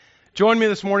Join me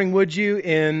this morning, would you,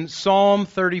 in Psalm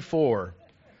 34.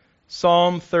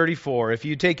 Psalm 34. If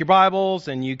you take your Bibles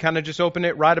and you kind of just open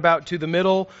it right about to the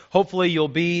middle, hopefully you'll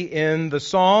be in the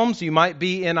Psalms. You might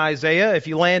be in Isaiah. If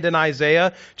you land in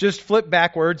Isaiah, just flip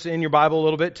backwards in your Bible a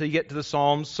little bit till you get to the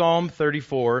Psalms. Psalm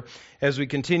 34, as we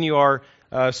continue our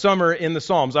summer in the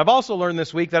Psalms. I've also learned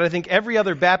this week that I think every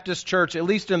other Baptist church, at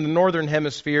least in the Northern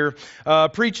Hemisphere,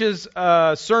 preaches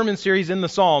a sermon series in the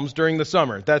Psalms during the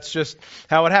summer. That's just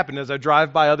how it happened. As I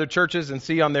drive by other churches and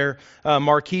see on their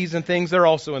marquees and things, they're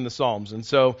also in the Psalms. And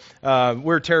so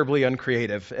we're terribly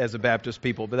uncreative as a Baptist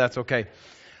people, but that's okay.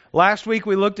 Last week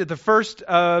we looked at the first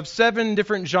of 7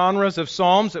 different genres of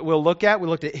Psalms that we'll look at. We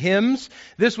looked at hymns.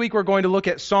 This week we're going to look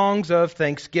at songs of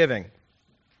thanksgiving.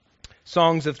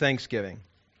 Songs of thanksgiving.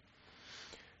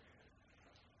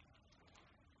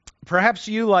 Perhaps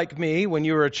you, like me, when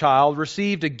you were a child,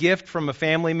 received a gift from a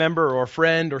family member or a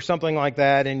friend or something like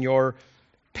that, and your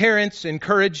parents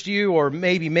encouraged you or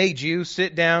maybe made you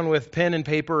sit down with pen and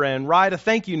paper and write a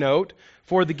thank you note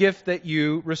for the gift that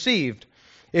you received.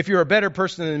 If you're a better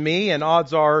person than me, and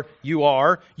odds are,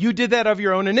 you did that of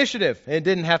your own initiative and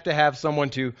didn't have to have someone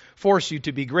to force you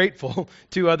to be grateful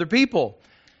to other people.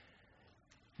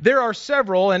 There are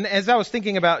several, and as I was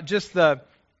thinking about just the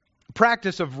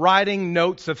practice of writing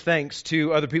notes of thanks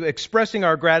to other people, expressing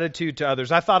our gratitude to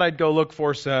others, I thought I'd go look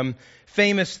for some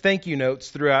famous thank you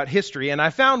notes throughout history. And I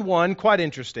found one quite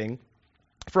interesting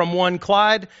from one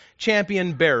Clyde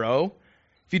Champion Barrow.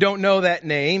 If you don't know that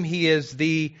name, he is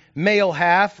the male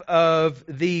half of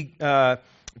the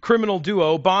criminal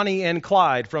duo Bonnie and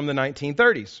Clyde from the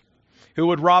 1930s. Who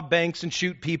would rob banks and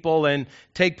shoot people and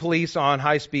take police on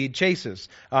high-speed chases.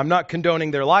 I'm not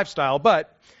condoning their lifestyle,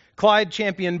 but Clyde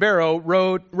Champion Barrow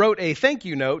wrote a thank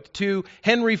you note to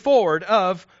Henry Ford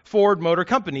of Ford Motor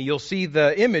Company. You'll see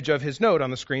the image of his note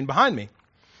on the screen behind me.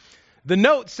 The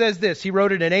note says this. He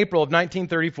wrote it in April of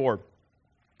 1934.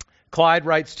 Clyde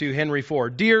writes to Henry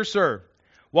Ford, "Dear sir,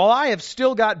 while I have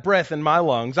still got breath in my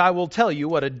lungs, I will tell you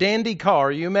what a dandy car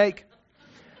you make.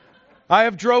 I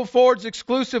have drove Fords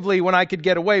exclusively when I could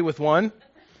get away with one.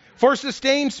 For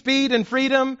sustained speed and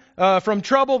freedom from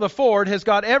trouble, the Ford has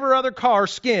got every other car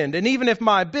skinned. And even if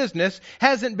my business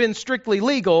hasn't been strictly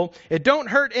legal, it don't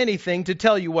hurt anything to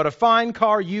tell you what a fine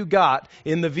car you got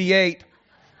in the V8.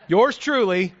 Yours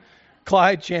truly,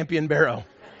 Clyde Champion Barrow."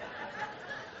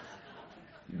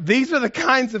 These are the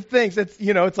kinds of things that's,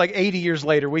 it's like 80 years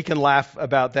later. We can laugh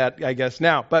about that, I guess,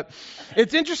 now. But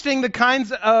it's interesting the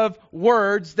kinds of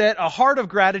words that a heart of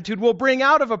gratitude will bring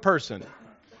out of a person.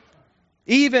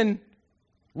 Even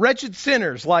wretched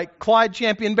sinners like Clyde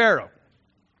Champion Barrow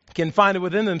can find it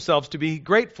within themselves to be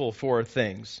grateful for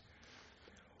things.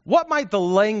 What might the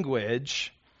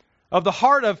language of the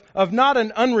heart of not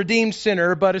an unredeemed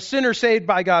sinner, but a sinner saved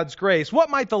by God's grace, what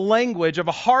might the language of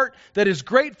a heart that is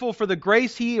grateful for the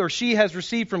grace he or she has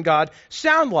received from God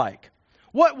sound like?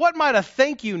 What might a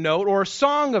thank you note or a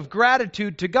song of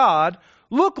gratitude to God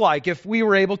look like if we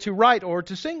were able to write or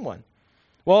to sing one?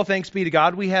 Well, thanks be to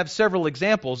God, we have several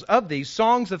examples of these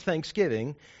songs of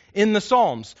thanksgiving in the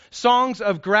Psalms. Songs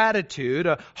of gratitude,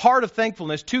 a heart of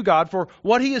thankfulness to God for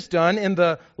what he has done in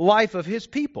the life of his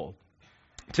people.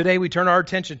 Today we turn our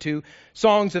attention to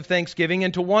songs of thanksgiving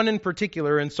and to one in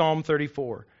particular in Psalm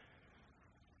 34.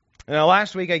 Now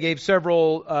last week I gave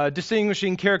several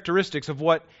distinguishing characteristics of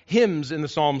what hymns in the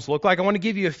Psalms look like. I want to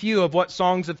give you a few of what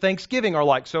songs of thanksgiving are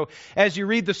like. So as you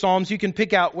read the Psalms, you can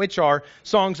pick out which are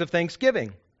songs of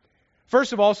thanksgiving.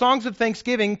 First of all, songs of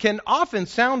thanksgiving can often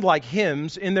sound like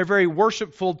hymns in their very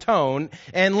worshipful tone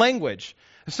and language.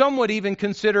 Some would even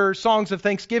consider songs of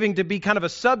thanksgiving to be kind of a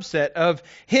subset of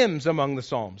hymns among the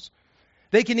Psalms.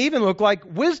 They can even look like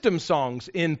wisdom songs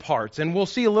in parts, and we'll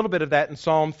see a little bit of that in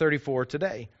Psalm 34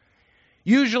 today.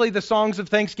 Usually the songs of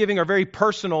thanksgiving are very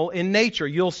personal in nature.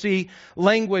 You'll see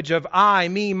language of I,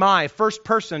 me, my, first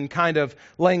person kind of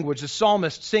language. The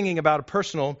psalmist singing about a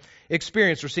personal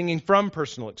experience or singing from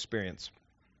personal experience.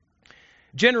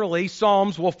 Generally,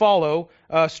 psalms will follow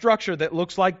a structure that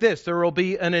looks like this. There will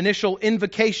be an initial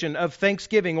invocation of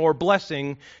thanksgiving or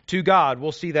blessing to God.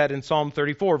 We'll see that in Psalm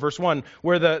 34, verse 1,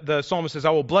 where the psalmist says,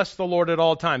 "I will bless the Lord at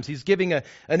all times." He's giving an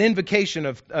invocation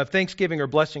of thanksgiving or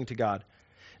blessing to God.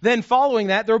 Then following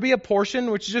that, there will be a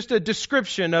portion which is just a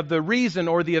description of the reason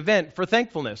or the event for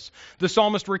thankfulness. The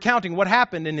psalmist recounting what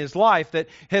happened in his life that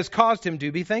has caused him to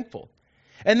be thankful.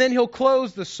 And then he'll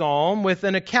close the psalm with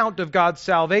an account of God's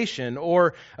salvation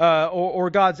or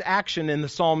God's action in the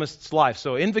psalmist's life.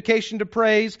 So invocation to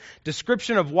praise,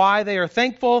 description of why they are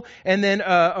thankful, and then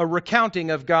a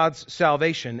recounting of God's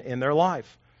salvation in their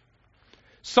life.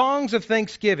 Songs of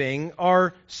thanksgiving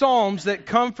are psalms that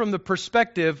come from the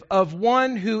perspective of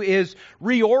one who is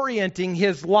reorienting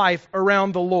his life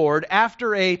around the Lord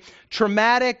after a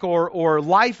traumatic or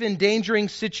life-endangering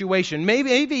situation, maybe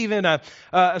even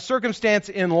a circumstance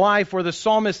in life where the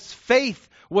psalmist's faith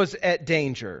was at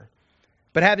danger.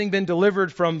 But having been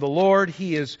delivered from the Lord,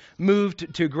 he is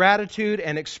moved to gratitude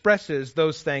and expresses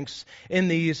those thanks in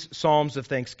these psalms of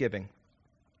thanksgiving.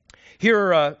 Here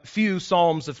are a few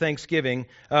psalms of thanksgiving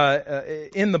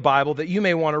in the Bible that you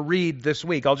may want to read this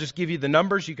week. I'll just give you the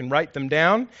numbers. You can write them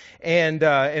down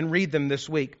and read them this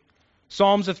week.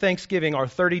 Psalms of thanksgiving are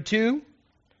 32,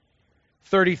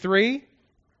 33,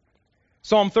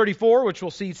 Psalm 34, which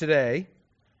we'll see today,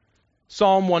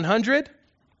 Psalm 100,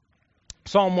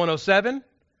 Psalm 107,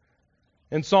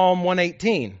 and Psalm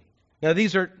 118. Now,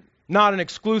 these are not an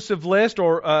exclusive list,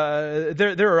 or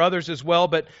there are others as well,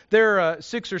 but there are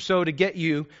 6 or so to get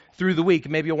you through the week.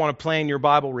 Maybe you'll want to plan your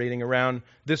Bible reading around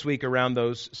this week around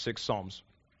those 6 psalms.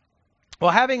 Well,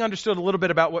 having understood a little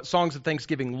bit about what songs of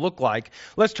thanksgiving look like,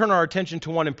 let's turn our attention to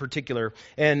one in particular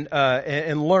and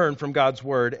learn from God's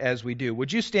Word as we do.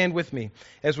 Would you stand with me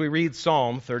as we read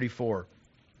Psalm 34?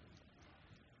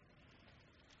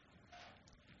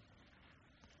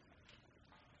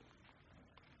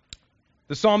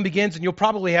 The psalm begins, and you'll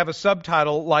probably have a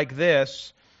subtitle like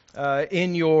this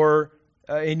in your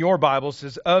Bible. It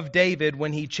says, "Of David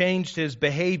when he changed his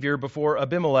behavior before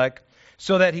Abimelech,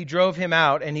 so that he drove him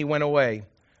out and he went away."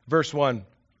 Verse 1,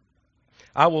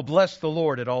 "I will bless the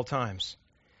Lord at all times.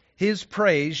 His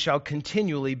praise shall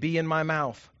continually be in my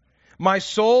mouth. My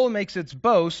soul makes its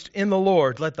boast in the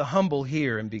Lord. Let the humble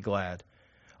hear and be glad.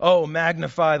 Oh,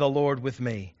 magnify the Lord with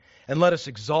me, and let us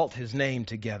exalt his name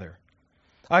together.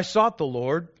 I sought the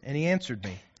Lord, and he answered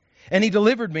me, and he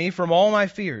delivered me from all my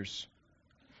fears.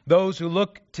 Those who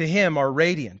look to him are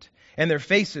radiant, and their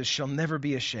faces shall never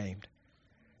be ashamed.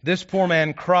 This poor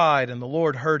man cried, and the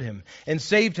Lord heard him, and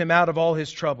saved him out of all his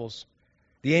troubles.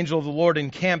 The angel of the Lord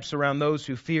encamps around those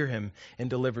who fear him, and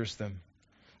delivers them.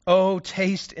 Oh,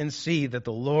 taste and see that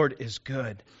the Lord is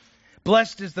good.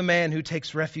 Blessed is the man who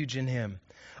takes refuge in him.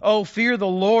 Oh, fear the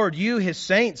Lord, you his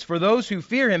saints, for those who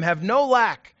fear him have no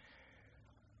lack.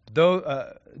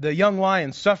 Though the young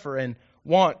lions suffer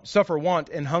want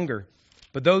and hunger,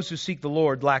 but those who seek the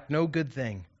Lord lack no good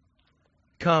thing.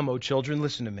 Come, O children,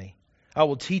 listen to me. I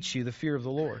will teach you the fear of the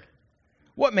Lord.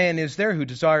 What man is there who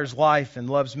desires life and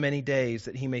loves many days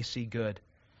that he may see good?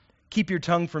 Keep your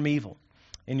tongue from evil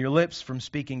and your lips from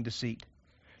speaking deceit.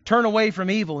 Turn away from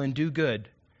evil and do good.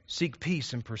 Seek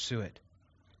peace and pursue it.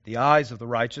 The eyes of the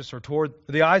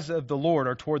Lord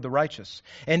are toward the righteous,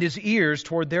 and his ears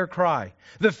toward their cry.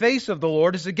 The face of the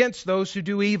Lord is against those who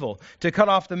do evil, to cut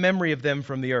off the memory of them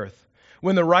from the earth.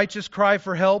 When the righteous cry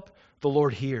for help, the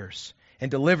Lord hears and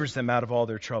delivers them out of all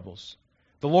their troubles.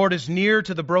 The Lord is near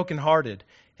to the brokenhearted,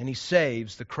 and he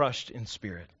saves the crushed in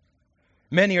spirit.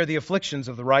 Many are the afflictions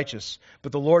of the righteous,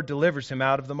 but the Lord delivers him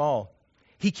out of them all.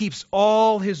 He keeps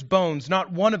all his bones,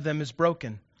 not one of them is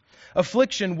broken.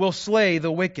 Affliction will slay the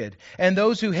wicked, and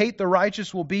those who hate the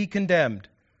righteous will be condemned.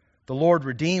 The Lord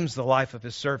redeems the life of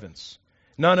his servants.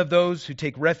 None of those who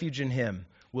take refuge in him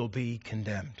will be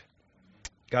condemned."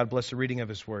 God bless the reading of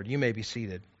his word. You may be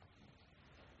seated.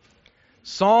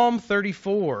 Psalm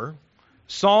 34,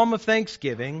 Psalm of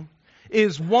Thanksgiving,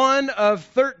 is one of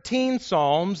 13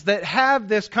 psalms that have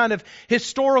this kind of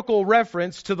historical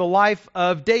reference to the life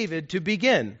of David to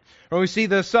begin. Or we see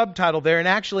the subtitle there, and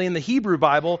actually in the Hebrew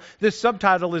Bible, this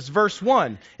subtitle is verse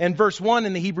 1. And verse 1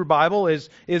 in the Hebrew Bible is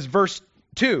verse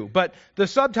 2. But the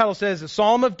subtitle says, "A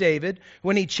Psalm of David,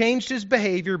 when he changed his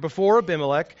behavior before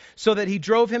Abimelech, so that he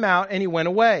drove him out and he went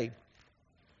away."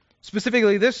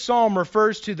 Specifically, this psalm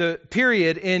refers to the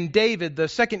period in David, the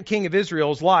second king of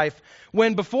Israel's life,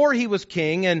 when before he was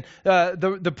king and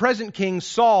the present king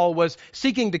Saul was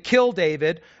seeking to kill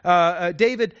David.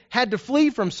 David had to flee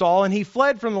from Saul, and he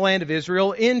fled from the land of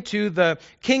Israel into the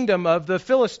kingdom of the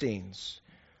Philistines.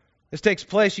 This takes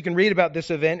place, you can read about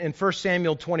this event in 1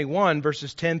 Samuel 21,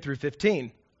 verses 10 through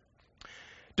 15.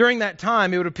 During that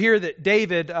time, it would appear that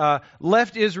David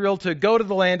left Israel to go to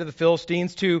the land of the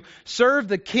Philistines to serve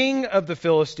the king of the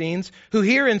Philistines, who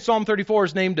here in Psalm 34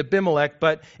 is named Abimelech,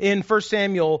 but in 1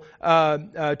 Samuel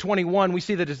 21, we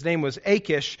see that his name was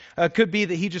Achish. Could be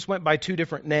that he just went by 2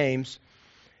 different names.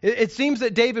 It seems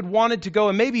that David wanted to go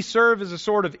and maybe serve as a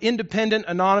sort of independent,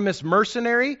 anonymous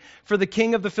mercenary for the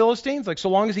king of the Philistines. Like, so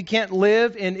long as he can't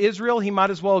live in Israel, he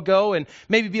might as well go and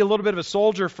maybe be a little bit of a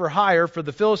soldier for hire for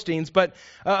the Philistines. But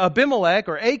Abimelech,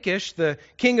 or Achish, the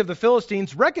king of the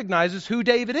Philistines, recognizes who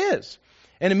David is.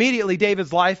 And immediately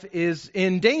David's life is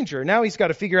in danger. Now he's got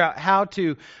to figure out how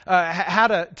to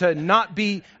not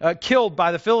be killed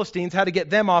by the Philistines, how to get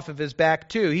them off of his back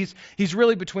too. He's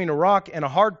really between a rock and a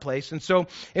hard place. And so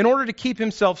in order to keep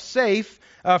himself safe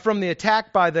from the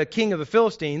attack by the king of the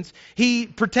Philistines, he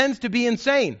pretends to be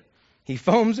insane. He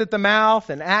foams at the mouth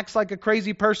and acts like a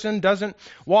crazy person, doesn't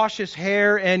wash his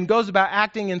hair, and goes about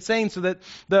acting insane so that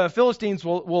the Philistines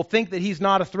will think that he's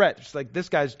not a threat. It's like, this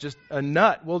guy's just a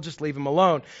nut. We'll just leave him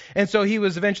alone. And so he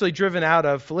was eventually driven out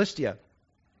of Philistia.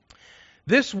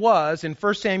 This was, in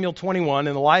 1 Samuel 21,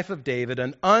 in the life of David,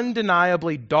 an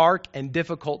undeniably dark and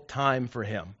difficult time for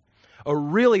him. A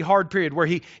really hard period where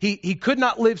he could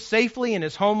not live safely in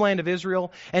his homeland of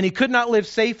Israel, and he could not live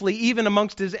safely even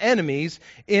amongst his enemies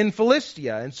in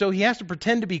Philistia. And so he has to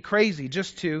pretend to be crazy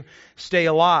just to stay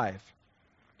alive.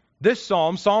 This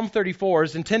psalm, Psalm 34,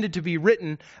 is intended to be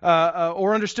written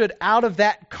or understood out of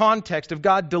that context of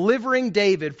God delivering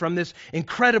David from this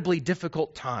incredibly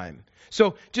difficult time.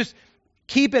 So just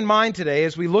keep in mind today,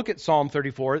 as we look at Psalm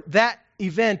 34, that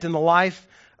event in the life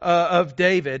of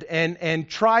David, and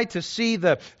try to see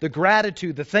the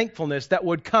gratitude, the thankfulness that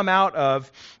would come out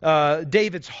of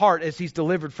David's heart as he's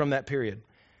delivered from that period.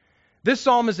 This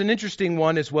psalm is an interesting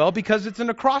one as well because it's an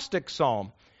acrostic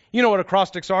psalm. You know what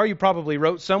acrostics are. You probably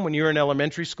wrote some when you were in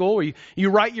elementary school, where you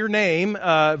write your name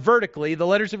vertically, the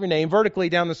letters of your name vertically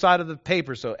down the side of the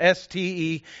paper. So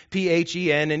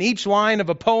S-T-E-P-H-E-N. And each line of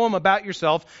a poem about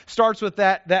yourself starts with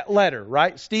that letter,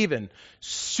 right? Stephen,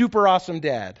 super awesome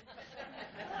dad.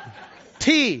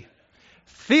 T,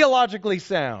 theologically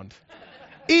sound.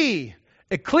 E,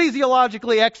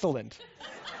 ecclesiologically excellent.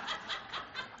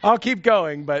 I'll keep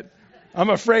going, but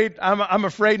I'm afraid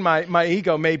my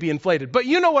ego may be inflated. But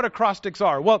you know what acrostics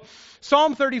are. Well,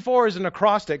 Psalm 34 is an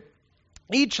acrostic,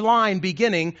 each line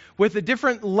beginning with a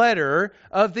different letter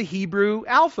of the Hebrew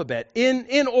alphabet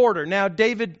in order. Now,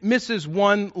 David misses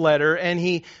one letter,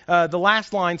 and the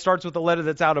last line starts with a letter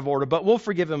that's out of order, but we'll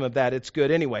forgive him of that. It's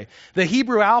good anyway. The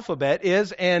Hebrew alphabet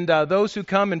is, and those who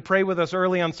come and pray with us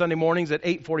early on Sunday mornings at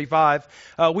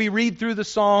 8:45, we read through the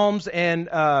Psalms, and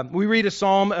we read a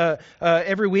psalm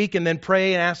every week and then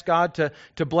pray and ask God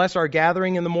to bless our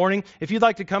gathering in the morning. If you'd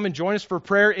like to come and join us for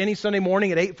prayer any Sunday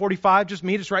morning at 8:45, just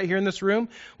meet us right here in this room.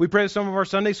 We pray with some of our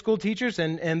Sunday school teachers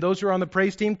and those who are on the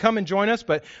praise team. Come and join us.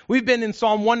 But we've been in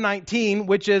Psalm 119,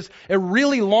 which is a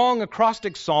really long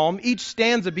acrostic psalm, each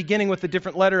stanza beginning with a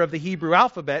different letter of the Hebrew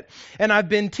alphabet. And I've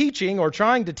been teaching, or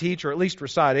trying to teach, or at least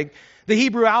reciting, the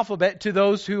Hebrew alphabet to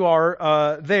those who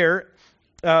are there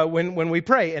when we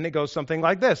pray. And it goes something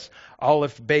like this.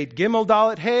 Aleph, Beit, Gimel,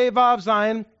 Dalet, Hey, Vav,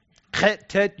 Zayin, Chet,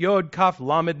 Tet, Yod, Kaf,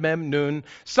 Lamed, Mem, Nun,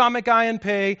 Samek, Ayin,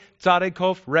 Pei, Tzadeh,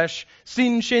 Kof, Resh,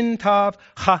 Sin, Shin, Tav,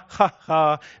 Ha, Ha,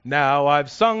 Ha. Now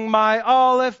I've sung my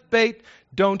Aleph, Beit.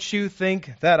 Don't you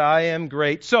think that I am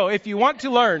great? So if you want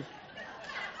to learn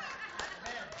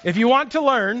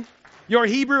your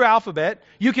Hebrew alphabet,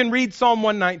 you can read Psalm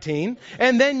 119,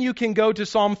 and then you can go to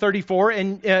Psalm 34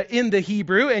 and in the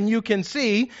Hebrew, and you can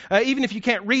see, even if you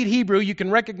can't read Hebrew, you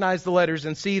can recognize the letters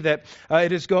and see that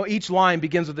each line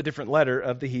begins with a different letter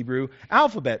of the Hebrew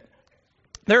alphabet.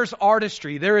 There's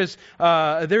artistry, there is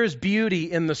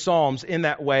beauty in the Psalms in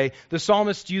that way. The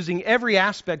psalmists using every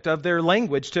aspect of their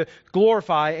language to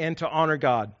glorify and to honor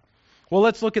God. Well,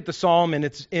 let's look at the psalm in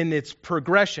its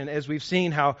progression as we've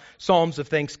seen how psalms of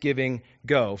thanksgiving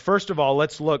go. First of all,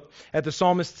 let's look at the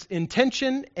psalmist's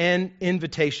intention and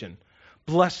invitation.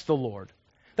 Bless the Lord.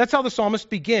 That's how the psalmist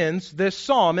begins this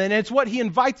psalm, and it's what he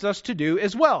invites us to do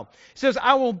as well. He says,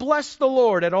 I will bless the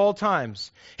Lord at all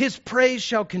times. His praise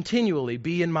shall continually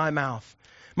be in my mouth.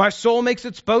 My soul makes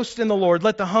its boast in the Lord.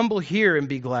 Let the humble hear and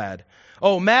be glad.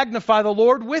 Oh, magnify the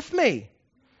Lord with me,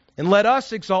 and let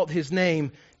us exalt his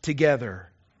name together.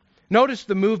 Notice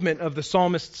the movement of the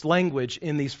psalmist's language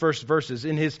in these first verses,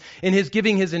 in his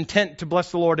giving his intent to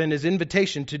bless the Lord and his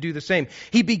invitation to do the same.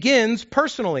 He begins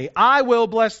personally. I will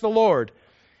bless the Lord.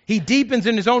 He deepens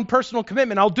in his own personal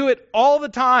commitment. I'll do it all the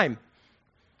time.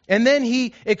 And then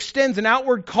he extends an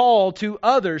outward call to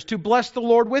others to bless the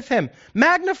Lord with him.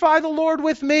 Magnify the Lord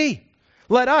with me.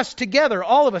 Let us together,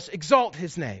 all of us, exalt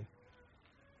his name.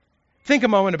 Think a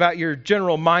moment about your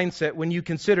general mindset when you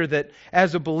consider that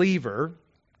as a believer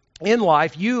in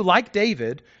life, you, like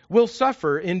David, will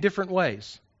suffer in different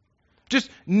ways. Just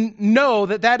know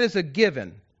that is a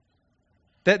given,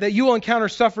 that you will encounter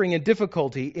suffering and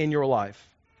difficulty in your life.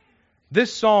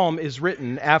 This psalm is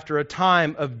written after a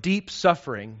time of deep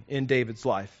suffering in David's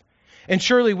life. And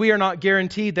surely we are not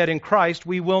guaranteed that in Christ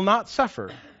we will not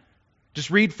suffer. Just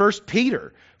read 1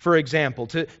 Peter, for example,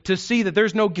 to see that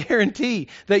there's no guarantee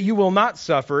that you will not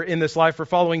suffer in this life for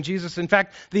following Jesus. In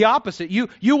fact, the opposite. You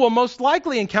will most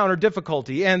likely encounter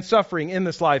difficulty and suffering in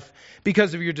this life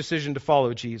because of your decision to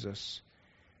follow Jesus.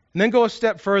 And then go a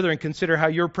step further and consider how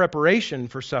your preparation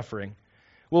for suffering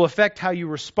will affect how you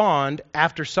respond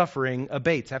after suffering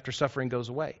abates, after suffering goes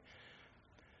away.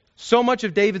 So much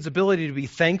of David's ability to be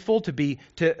thankful, to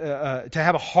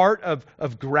have a heart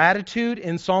of gratitude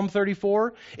in Psalm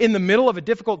 34 in the middle of a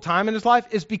difficult time in his life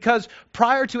is because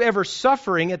prior to ever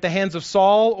suffering at the hands of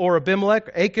Saul or Abimelech,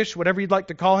 Achish, whatever you'd like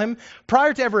to call him,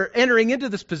 prior to ever entering into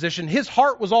this position, his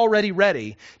heart was already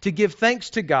ready to give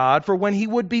thanks to God for when he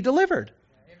would be delivered.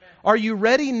 Amen. Are you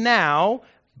ready now,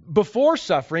 before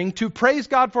suffering, to praise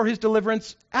God for his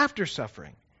deliverance after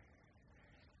suffering?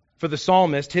 For the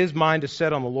psalmist, his mind is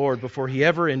set on the Lord before he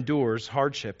ever endures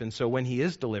hardship. And so when he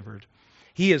is delivered,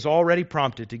 he is already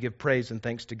prompted to give praise and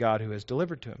thanks to God who has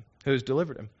delivered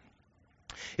him.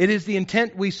 It is the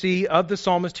intent we see of the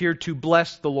psalmist here to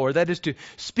bless the Lord. That is to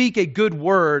speak a good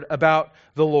word about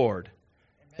the Lord.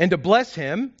 Amen. And to bless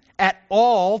him at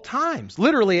all times.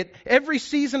 Literally at every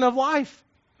season of life.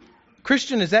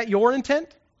 Christian, is that your intent?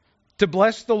 To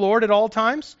bless the Lord at all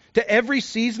times? To every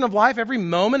season of life, every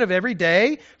moment of every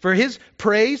day, for his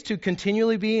praise to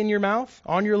continually be in your mouth,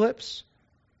 on your lips?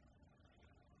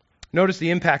 Notice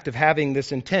the impact of having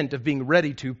this intent of being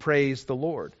ready to praise the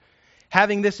Lord.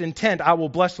 Having this intent, I will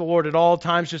bless the Lord at all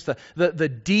times, just the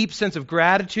deep sense of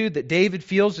gratitude that David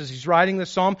feels as he's writing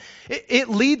this psalm, it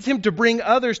leads him to bring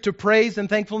others to praise and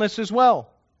thankfulness as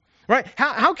well. Right?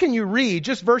 How can you read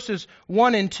just verses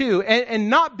 1 and 2 and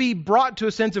not be brought to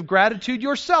a sense of gratitude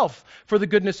yourself for the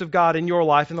goodness of God in your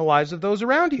life and the lives of those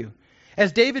around you?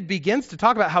 As David begins to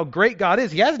talk about how great God is,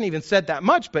 he hasn't even said that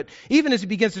much, but even as he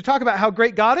begins to talk about how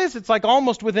great God is, it's like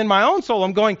almost within my own soul,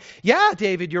 I'm going, yeah,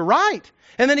 David, you're right.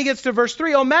 And then he gets to verse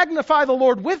 3, oh, magnify the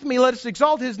Lord with me, let us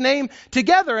exalt his name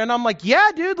together. And I'm like,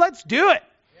 yeah, dude, let's do it.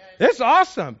 It's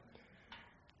awesome.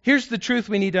 Here's the truth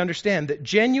we need to understand, that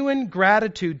genuine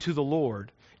gratitude to the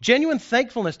Lord, genuine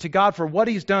thankfulness to God for what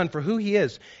he's done, for who he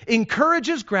is,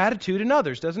 encourages gratitude in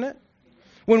others, doesn't it?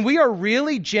 When we are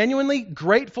really, genuinely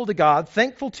grateful to God,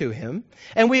 thankful to him,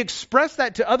 and we express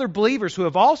that to other believers who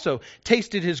have also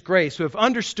tasted his grace, who have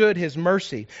understood his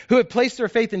mercy, who have placed their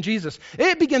faith in Jesus,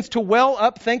 it begins to well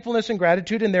up thankfulness and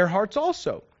gratitude in their hearts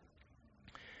also.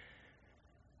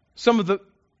 Some of the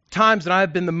times that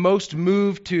I've been the most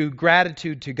moved to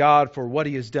gratitude to God for what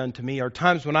he has done to me are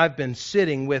times when I've been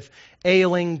sitting with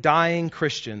ailing, dying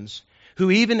Christians who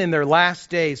even in their last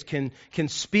days can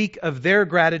speak of their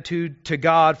gratitude to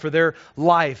God for their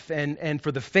life and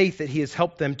for the faith that he has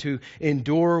helped them to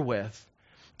endure with.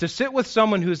 To sit with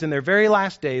someone who's in their very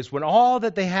last days when all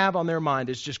that they have on their mind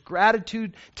is just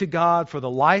gratitude to God for the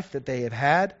life that they have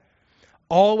had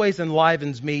always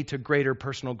enlivens me to greater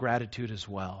personal gratitude as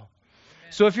well.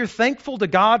 So if you're thankful to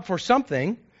God for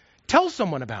something, tell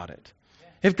someone about it.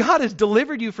 If God has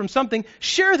delivered you from something,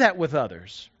 share that with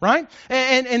others, right?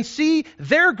 And see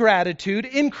their gratitude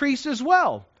increase as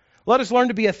well. Let us learn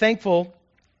to be a thankful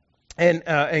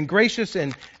and gracious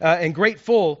and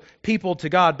grateful people to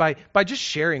God by just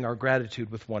sharing our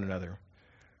gratitude with one another.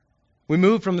 We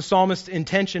move from the psalmist's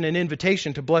intention and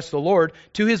invitation to bless the Lord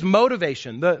to his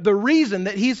motivation, the reason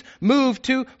that he's moved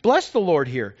to bless the Lord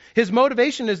here. His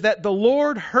motivation is that the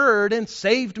Lord heard and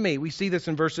saved me. We see this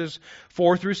in verses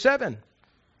 4 through 7.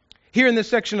 Here in this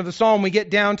section of the psalm, we get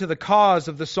down to the cause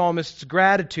of the psalmist's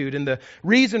gratitude, and the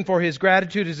reason for his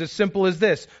gratitude is as simple as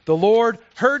this. The Lord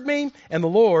heard me, and the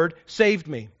Lord saved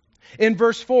me. In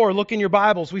verse 4, look in your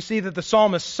Bibles, we see that the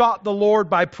psalmist sought the Lord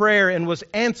by prayer and was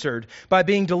answered by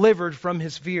being delivered from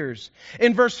his fears.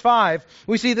 In verse 5,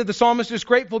 we see that the psalmist is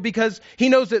grateful because he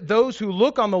knows that those who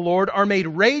look on the Lord are made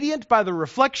radiant by the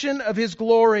reflection of his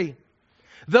glory.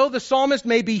 Though the psalmist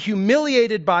may be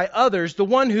humiliated by others, the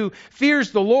one who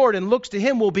fears the Lord and looks to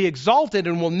him will be exalted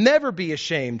and will never be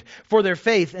ashamed for their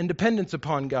faith and dependence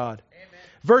upon God.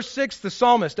 Verse 6, the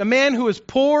psalmist, a man who is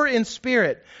poor in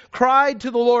spirit, cried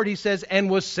to the Lord, he says, and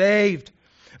was saved.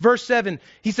 Verse 7,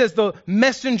 he says, the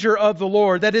messenger of the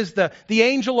Lord, that is the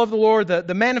angel of the Lord,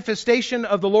 the manifestation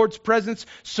of the Lord's presence,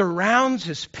 surrounds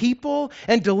his people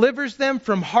and delivers them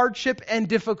from hardship and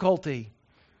difficulty.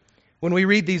 When we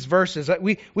read these verses,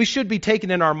 we should be taken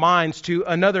in our minds to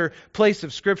another place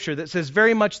of Scripture that says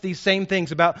very much these same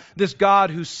things about this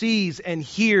God who sees and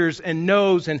hears and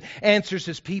knows and answers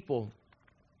his people.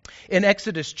 In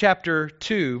Exodus chapter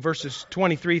 2, verses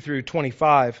 23 through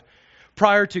 25,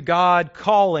 prior to God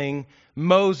calling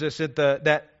Moses at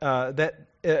that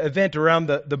event around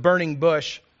the burning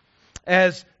bush,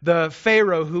 as the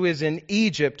Pharaoh who is in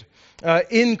Egypt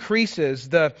increases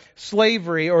the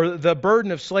slavery or the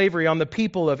burden of slavery on the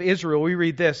people of Israel. We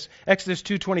read this, Exodus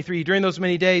 2:23. During those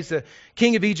many days, the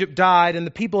king of Egypt died, and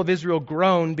the people of Israel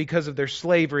groaned because of their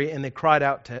slavery, and they cried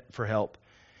out for help.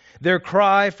 Their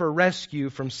cry for rescue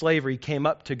from slavery came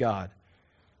up to God,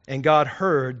 and God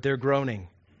heard their groaning.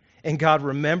 And God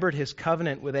remembered his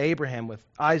covenant with Abraham, with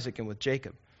Isaac, and with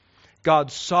Jacob.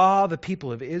 God saw the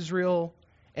people of Israel,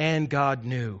 and God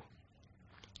knew.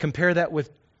 Compare that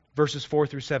with verses 4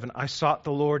 through 7. I sought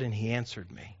the Lord, and he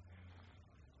answered me.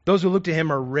 Those who look to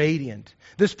him are radiant.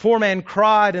 This poor man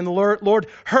cried, and the Lord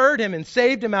heard him and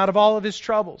saved him out of all of his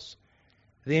troubles.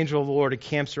 The angel of the Lord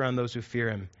encamps around those who fear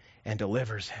him and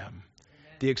delivers him.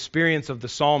 Amen. The experience of the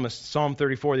psalmist, Psalm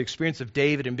 34, the experience of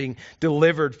David in being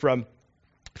delivered from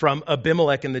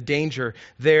Abimelech and the danger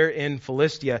there in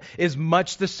Philistia is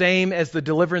much the same as the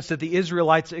deliverance that the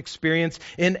Israelites experienced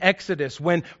in Exodus,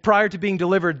 when prior to being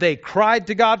delivered, they cried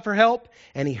to God for help,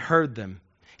 and he heard them.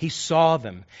 He saw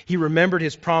them. He remembered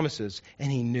his promises,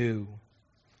 and he knew.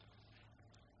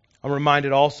 I'm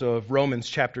reminded also of Romans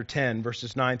chapter 10,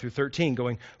 verses 9 through 13,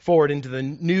 going forward into the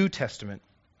New Testament,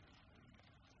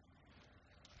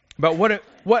 about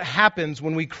what happens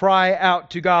when we cry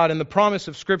out to God and the promise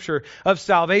of Scripture of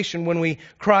salvation when we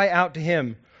cry out to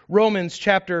him. Romans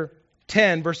chapter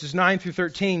 10, verses 9 through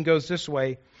 13 goes this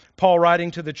way. Paul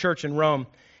writing to the church in Rome.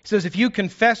 He says, if you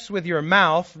confess with your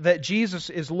mouth that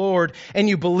Jesus is Lord and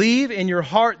you believe in your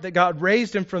heart that God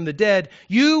raised him from the dead,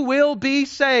 you will be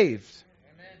saved.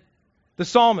 Amen. The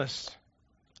psalmist,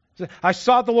 I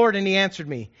sought the Lord and he answered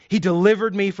me. He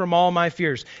delivered me from all my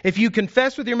fears. If you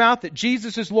confess with your mouth that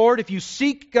Jesus is Lord, if you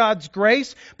seek God's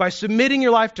grace by submitting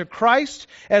your life to Christ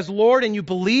as Lord, and you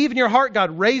believe in your heart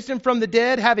God raised him from the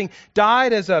dead, having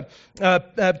died as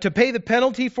to pay the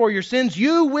penalty for your sins,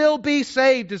 you will be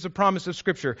saved, is a promise of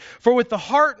Scripture. For with the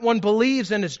heart one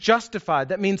believes and is justified.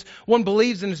 That means one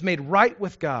believes and is made right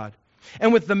with God.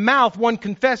 And with the mouth one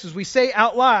confesses, we say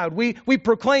out loud, we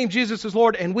proclaim Jesus is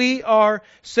Lord, and we are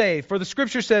saved. For the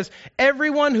Scripture says,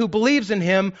 everyone who believes in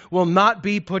him will not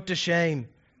be put to shame.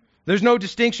 There's no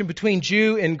distinction between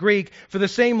Jew and Greek, for the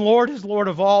same Lord is Lord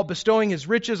of all, bestowing his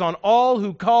riches on all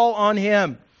who call on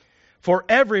him. For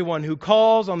everyone who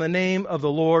calls on the name of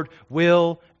the Lord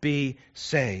will be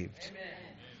saved. Amen.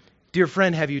 Dear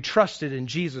friend, have you trusted in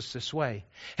Jesus this way?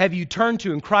 Have you turned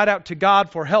to and cried out to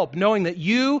God for help, knowing that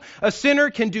you, a sinner,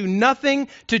 can do nothing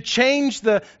to change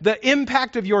the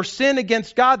impact of your sin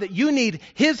against God, that you need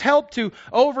his help to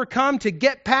overcome, to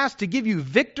get past, to give you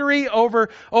victory over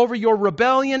your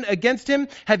rebellion against him?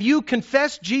 Have you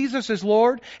confessed Jesus as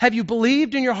Lord? Have you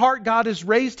believed in your heart God has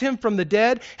raised him from the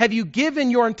dead? Have you given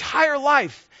your entire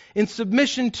life in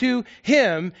submission to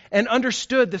him and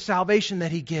understood the salvation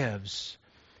that he gives?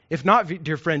 If not,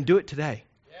 dear friend, do it today.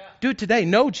 Yeah. Do it today.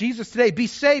 Know Jesus today. Be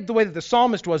saved the way that the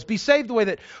psalmist was. Be saved the way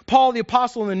that Paul the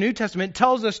apostle in the New Testament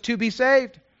tells us to be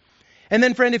saved. And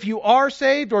then, friend, if you are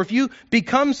saved or if you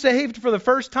become saved for the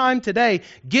first time today,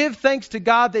 give thanks to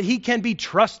God that he can be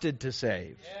trusted to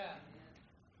save. Yeah.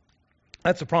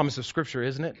 That's a promise of Scripture,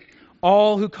 isn't it?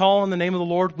 All who call on the name of the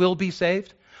Lord will be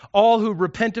saved. All who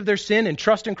repent of their sin and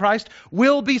trust in Christ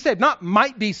will be saved. Not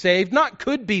might be saved, not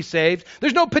could be saved.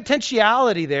 There's no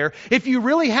potentiality there. If you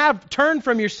really have turned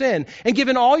from your sin and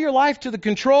given all your life to the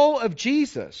control of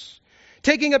Jesus,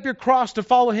 taking up your cross to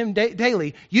follow him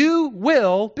daily, you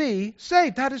will be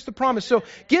saved. That is the promise. So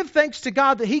give thanks to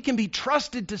God that he can be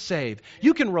trusted to save.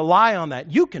 You can rely on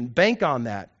that. You can bank on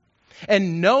that.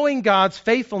 And knowing God's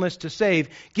faithfulness to save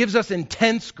gives us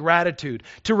intense gratitude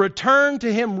to return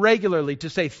to him regularly, to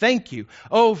say thank you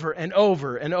over and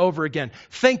over and over again.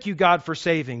 Thank you, God, for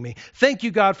saving me. Thank you,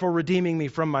 God, for redeeming me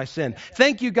from my sin.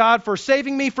 Thank you, God, for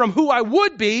saving me from who I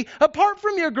would be apart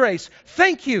from your grace.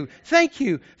 Thank you, thank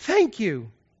you, thank you.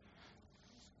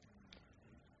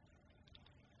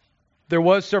 There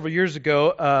was several years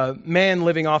ago a man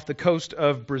living off the coast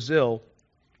of Brazil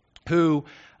who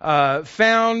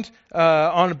found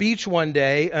on a beach one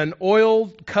day an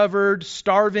oil-covered,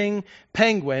 starving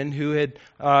penguin who had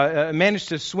managed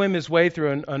to swim his way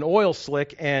through an oil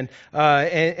slick and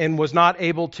was not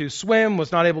able to swim,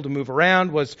 was not able to move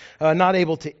around, was not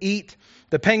able to eat.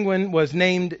 The penguin was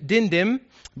named Dindim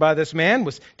by this man,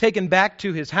 was taken back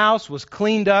to his house, was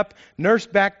cleaned up,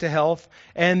 nursed back to health,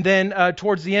 and then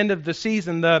towards the end of the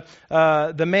season,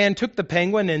 the man took the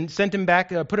penguin and sent him back,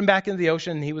 put him back into the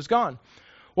ocean, and he was gone.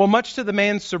 Well, much to the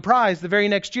man's surprise, the very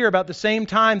next year, about the same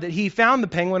time that he found the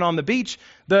penguin on the beach,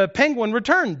 the penguin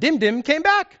returned. Dim Dim came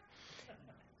back.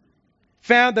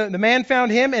 The man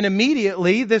found him, and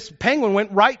immediately this penguin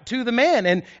went right to the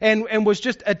man and was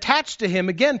just attached to him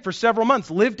again for several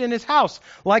months, lived in his house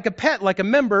like a pet, like a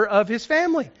member of his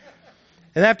family.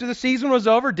 And after the season was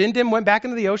over, Din Din went back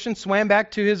into the ocean, swam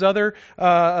back to his other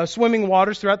swimming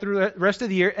waters throughout the rest of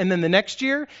the year. And then the next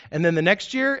year, and then the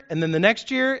next year, and then the next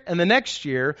year, and the next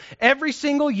year, every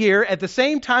single year at the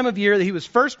same time of year that he was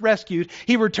first rescued,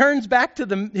 he returned back to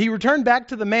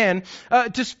the man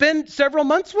to spend several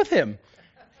months with him.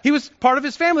 He was part of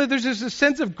his family. There's just a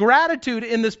sense of gratitude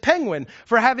in this penguin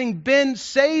for having been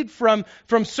saved from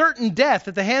certain death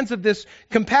at the hands of this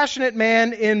compassionate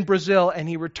man in Brazil. And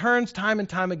he returns time and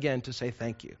time again to say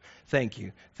thank you, thank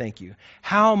you, thank you.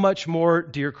 How much more,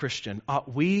 dear Christian,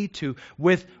 ought we to,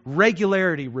 with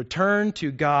regularity, return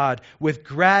to God with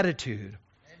gratitude,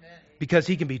 because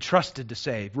he can be trusted to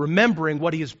save, remembering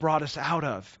what he has brought us out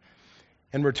of,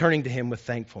 and returning to him with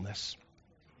thankfulness.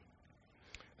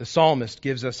 The psalmist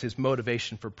gives us his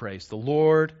motivation for praise. The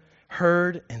Lord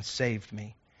heard and saved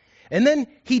me. And then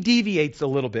he deviates a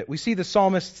little bit. We see the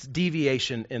psalmist's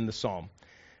deviation in the psalm.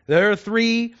 There are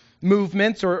three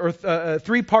movements or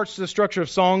three parts to the structure of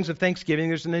songs of thanksgiving.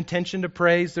 There's an intention to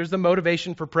praise. There's the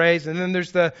motivation for praise. And then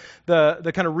there's the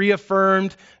kind of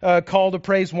reaffirmed call to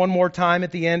praise one more time at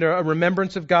the end, or a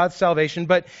remembrance of God's salvation.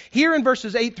 But here in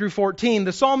verses 8 through 14,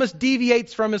 the psalmist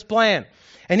deviates from his plan.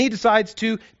 And he decides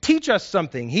to teach us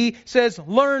something. He says,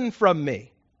 learn from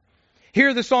me.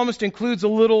 Here the psalmist includes a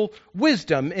little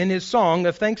wisdom in his song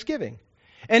of thanksgiving.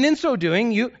 And in so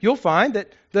doing, you'll find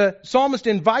that the psalmist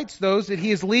invites those that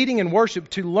he is leading in worship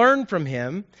to learn from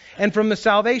him and from the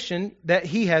salvation that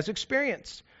he has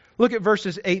experienced. Look at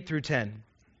verses 8 through 10.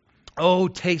 Oh,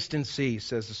 taste and see,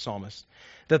 says the psalmist,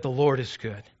 that the Lord is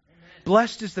good.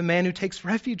 Blessed is the man who takes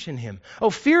refuge in him.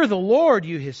 Oh, fear the Lord,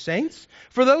 you his saints.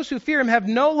 For those who fear him have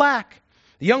no lack.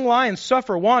 The young lions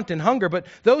suffer want and hunger, but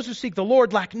those who seek the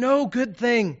Lord lack no good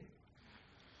thing.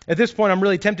 At this point, I'm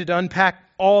really tempted to unpack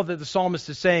all that the psalmist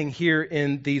is saying here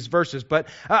in these verses, but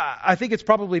I think it's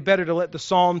probably better to let the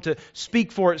psalm to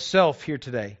speak for itself here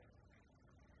today.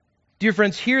 Dear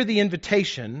friends, hear the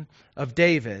invitation of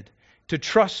David to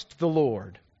trust the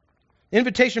Lord.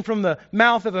 Invitation from the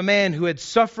mouth of a man who had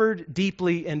suffered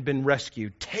deeply and been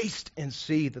rescued. Taste and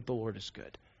see that the Lord is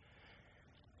good.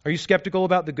 Are you skeptical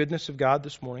about the goodness of God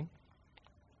this morning?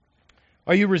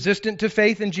 Are you resistant to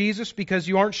faith in Jesus because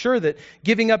you aren't sure that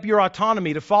giving up your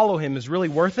autonomy to follow him is really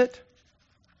worth it?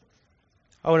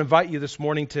 I would invite you this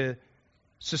morning to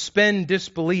suspend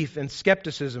disbelief and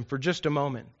skepticism for just a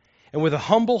moment, and with a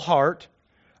humble heart,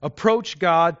 approach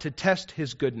God to test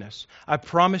his goodness. I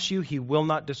promise you, he will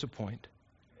not disappoint.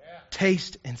 Yeah.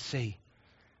 Taste and see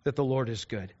that the Lord is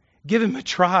good. Give him a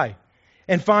try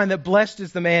and find that blessed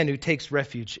is the man who takes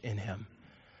refuge in him.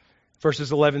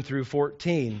 Verses 11 through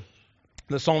 14,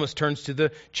 the psalmist turns to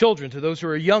the children, to those who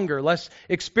are younger, less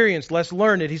experienced, less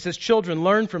learned. He says, children,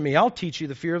 learn from me. I'll teach you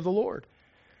the fear of the Lord.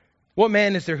 What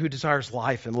man is there who desires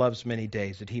life and loves many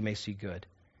days that he may see good?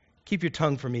 Keep your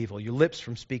tongue from evil, your lips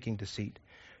from speaking deceit.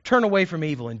 Turn away from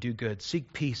evil and do good.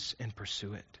 Seek peace and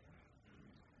pursue it.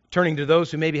 Turning to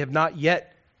those who maybe have not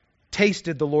yet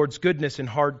tasted the Lord's goodness in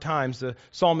hard times, the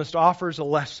psalmist offers a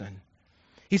lesson.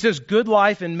 He says, good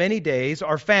life and many days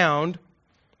are found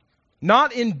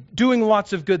not in doing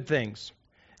lots of good things,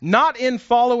 not in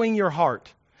following your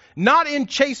heart, not in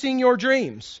chasing your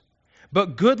dreams,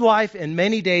 but good life and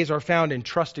many days are found in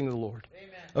trusting the Lord,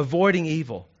 avoiding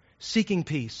evil, seeking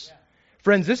peace.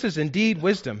 Friends, this is indeed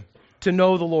wisdom. To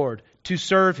know the Lord, to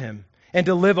serve him, and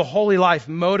to live a holy life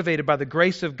motivated by the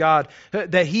grace of God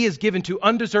that he has given to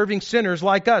undeserving sinners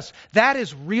like us. That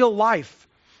is real life.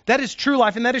 That is true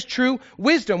life, and that is true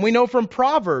wisdom. We know from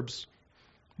Proverbs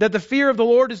that the fear of the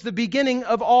Lord is the beginning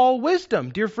of all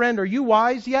wisdom. Dear friend, are you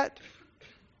wise yet?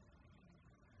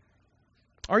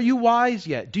 Are you wise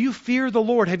yet? Do you fear the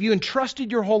Lord? Have you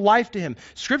entrusted your whole life to him?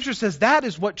 Scripture says that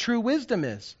is what true wisdom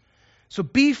is. So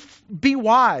be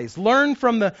wise. Learn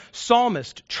from the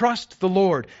psalmist. Trust the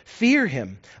Lord. Fear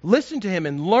him. Listen to him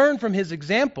and learn from his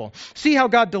example. See how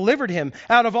God delivered him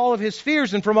out of all of his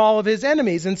fears and from all of his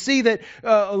enemies. And see that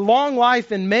long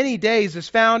life and many days is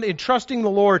found in trusting the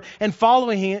Lord and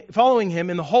following him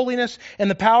in the holiness and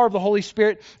the power of the Holy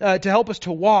Spirit to help us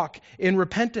to walk in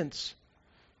repentance.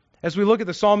 As we look at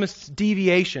the psalmist's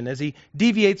deviation, as he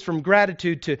deviates from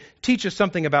gratitude to teach us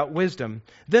something about wisdom,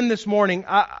 then this morning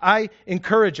I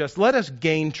encourage us, let us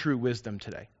gain true wisdom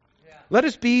today. Yeah. Let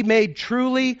us be made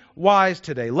truly wise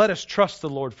today. Let us trust the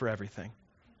Lord for everything.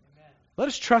 Amen. Let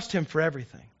us trust him for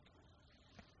everything.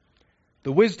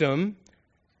 The wisdom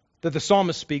that the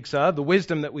psalmist speaks of, the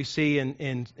wisdom that we see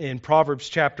in Proverbs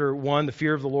chapter 1, the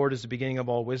fear of the Lord is the beginning of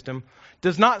all wisdom,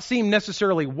 does not seem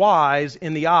necessarily wise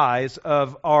in the eyes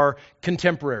of our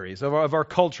contemporaries, of our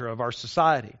culture, of our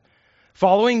society.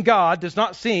 Following God does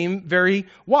not seem very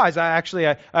wise.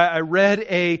 I read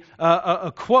a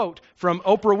quote from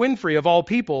Oprah Winfrey, of all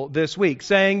people, this week,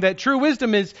 saying that true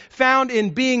wisdom is found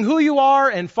in being who you are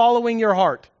and following your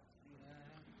heart.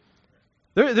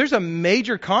 There's a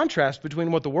major contrast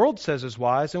between what the world says is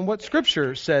wise and what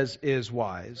Scripture says is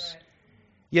wise.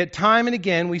 Yet time and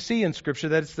again we see in Scripture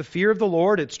that it's the fear of the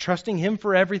Lord, it's trusting Him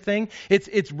for everything,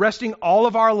 it's resting all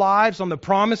of our lives on the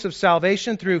promise of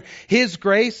salvation through His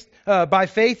grace by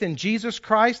faith in Jesus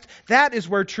Christ. That is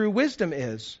where true wisdom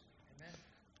is.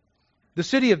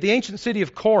 The ancient city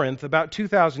of Corinth, about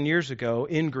 2,000 years ago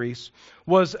in Greece,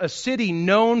 was a city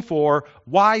known for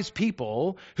wise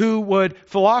people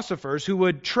philosophers who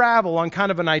would travel on kind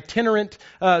of an itinerant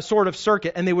sort of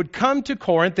circuit. And they would come to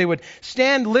Corinth. They would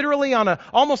stand literally on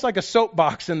almost like a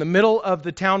soapbox in the middle of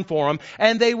the town forum.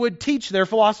 And they would teach their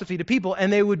philosophy to people.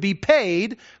 And they would be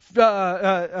paid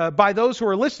by those who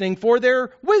are listening for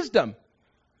their wisdom.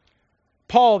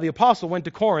 Paul, the apostle, went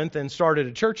to Corinth and started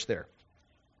a church there.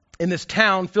 In this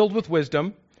town filled with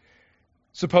wisdom,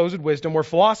 supposed wisdom, where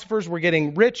philosophers were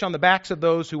getting rich on the backs of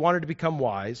those who wanted to become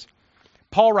wise,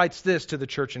 Paul writes this to the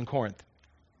church in Corinth.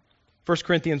 1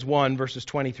 Corinthians 1, verses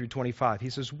 20 through 25. He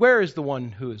says, "Where is the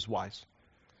one who is wise?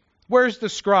 Where's the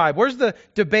scribe? Where's the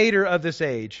debater of this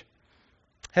age?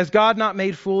 Has God not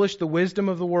made foolish the wisdom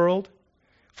of the world?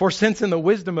 For since in the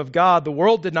wisdom of God, the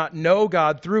world did not know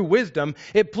God through wisdom,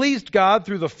 it pleased God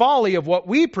through the folly of what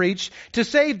we preach to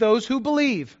save those who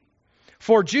believe.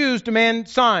 For Jews demand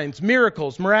signs,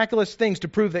 miracles, miraculous things to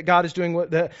prove that God is doing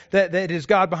that it is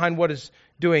God behind what is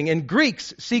doing. And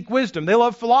Greeks seek wisdom. They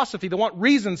love philosophy. They want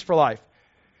reasons for life."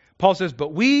 Paul says,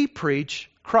 "But we preach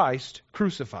Christ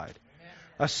crucified,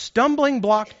 a stumbling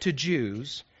block to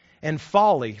Jews and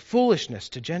folly, foolishness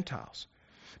to Gentiles.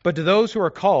 But to those who are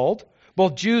called,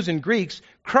 both Jews and Greeks,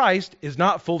 Christ is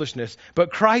not foolishness,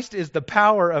 but Christ is the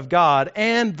power of God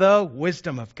and the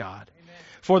wisdom of God.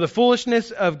 For the foolishness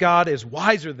of God is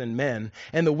wiser than men,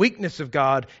 and the weakness of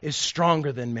God is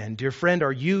stronger than men." Dear friend,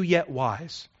 are you yet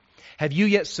wise? Have you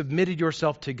yet submitted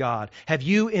yourself to God? Have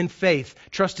you in faith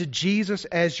trusted Jesus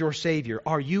as your Savior?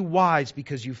 Are you wise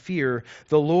because you fear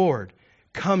the Lord?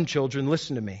 Come, children,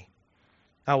 listen to me.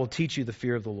 I will teach you the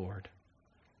fear of the Lord,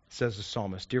 says the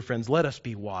psalmist. Dear friends, let us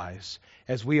be wise.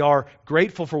 As we are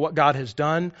grateful for what God has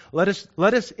done, let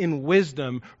us in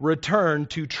wisdom return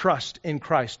to trust in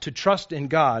Christ, to trust in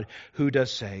God who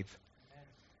does save.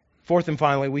 Fourth and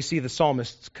finally, we see the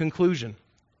psalmist's conclusion.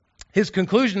 His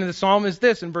conclusion in the psalm is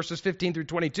this in verses 15 through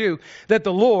 22, that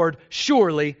the Lord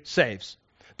surely saves.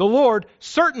 The Lord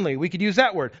certainly, we could use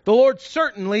that word, the Lord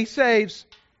certainly saves.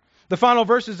 The final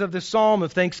verses of this psalm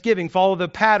of thanksgiving follow the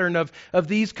pattern of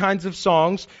these kinds of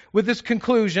songs with this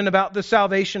conclusion about the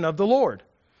salvation of the Lord.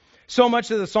 So much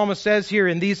that the psalmist says here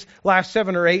in these last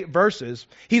 7 or 8 verses,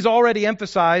 he's already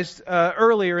emphasized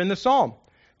earlier in the psalm.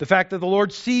 The fact that the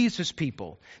Lord sees His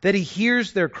people, that He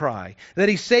hears their cry, that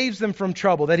He saves them from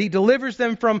trouble, that He delivers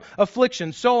them from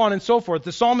affliction, so on and so forth.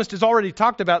 The psalmist has already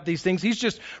talked about these things. He's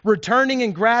just returning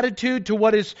in gratitude to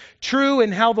what is true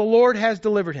and how the Lord has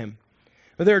delivered him.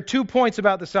 But there are 2 points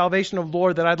about the salvation of the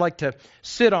Lord that I'd like to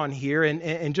sit on here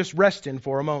and just rest in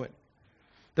for a moment.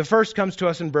 The first comes to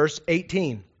us in verse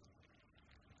 18.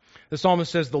 The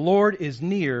psalmist says, "The Lord is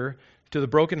near to the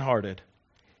brokenhearted,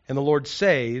 and the Lord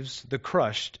saves the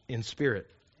crushed in spirit."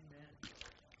 Amen.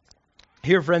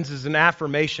 Here, friends, is an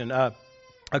affirmation, a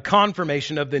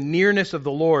confirmation of the nearness of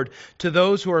the Lord to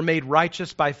those who are made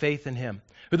righteous by faith in Him,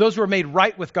 or those who are made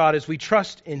right with God as we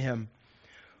trust in Him.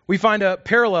 We find a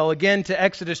parallel again to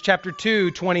Exodus chapter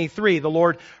 2:23. The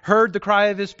Lord heard the cry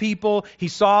of His people. He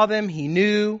saw them. He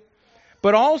knew.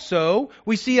 But also,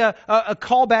 we see a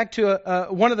callback to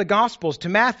one of the Gospels, to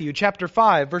Matthew chapter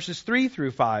 5, verses 3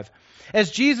 through 5.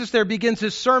 As Jesus there begins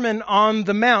His Sermon on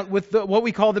the Mount with what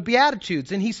we call the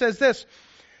Beatitudes. And He says this,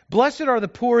 "Blessed are the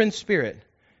poor in spirit,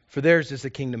 for theirs is the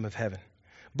kingdom of heaven.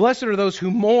 Blessed are those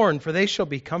who mourn, for they shall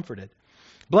be comforted.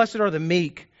 Blessed are the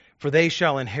meek, for they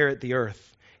shall inherit the earth."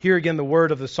 Here again the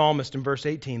word of the psalmist in verse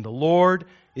 18. The Lord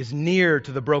is near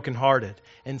to the brokenhearted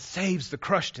and saves the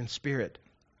crushed in spirit.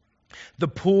 The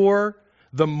poor,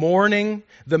 the mourning,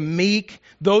 the meek,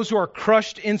 those who are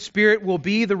crushed in spirit will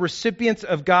be the recipients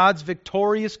of God's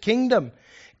victorious kingdom.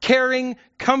 Caring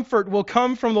comfort will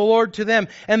come from the Lord to them,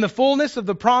 and the fullness of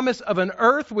the promise of an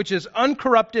earth which is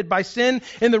uncorrupted by sin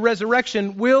in the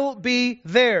resurrection will be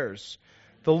theirs.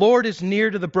 The Lord is near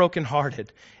to the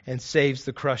brokenhearted and saves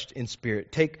the crushed in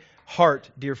spirit. Take heart,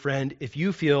 dear friend, if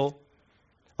you feel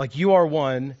like you are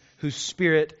one whose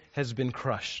spirit has been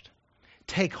crushed.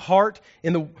 Take heart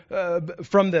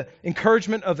from the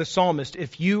encouragement of the psalmist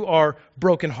if you are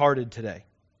brokenhearted today.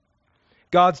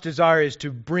 God's desire is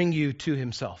to bring you to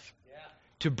himself,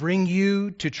 to bring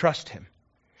you to trust him,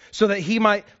 so that he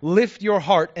might lift your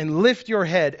heart and lift your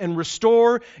head and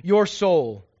restore your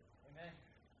soul. Amen.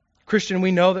 Christian,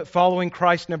 we know that following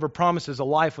Christ never promises a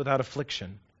life without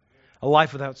affliction, a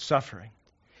life without suffering.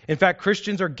 In fact,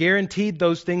 Christians are guaranteed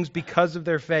those things because of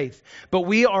their faith. But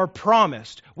we are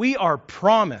promised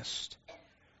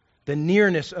the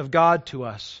nearness of God to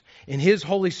us in his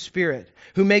Holy Spirit,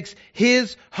 who makes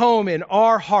his home in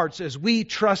our hearts as we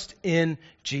trust in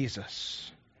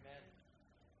Jesus. Amen.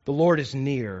 The Lord is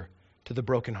near to the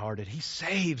brokenhearted. He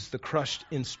saves the crushed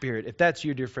in spirit. If that's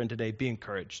you, dear friend, today, be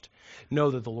encouraged. Know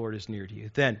that the Lord is near to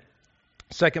you. Then,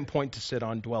 second point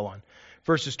to dwell on.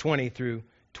 Verses 20 through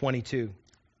 22.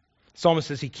 The psalmist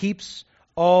says he keeps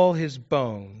all his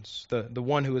bones, the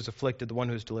one who is afflicted, the one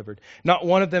who is delivered. Not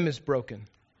one of them is broken.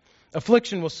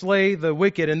 Affliction will slay the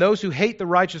wicked, and those who hate the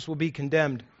righteous will be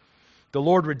condemned. The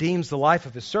Lord redeems the life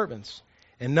of his servants,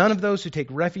 and none of those who take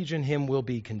refuge in him will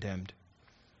be condemned.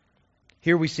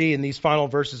 Here we see in these final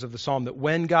verses of the psalm that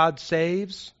when God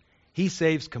saves, he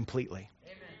saves completely.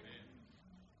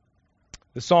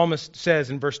 The psalmist says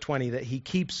in verse 20 that he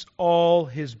keeps all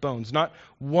his bones. Not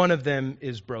one of them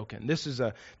is broken. This is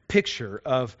a picture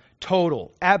of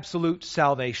total, absolute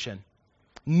salvation.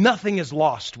 Nothing is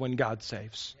lost when God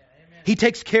saves. He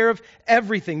takes care of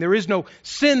everything. There is no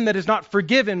sin that is not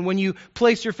forgiven when you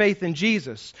place your faith in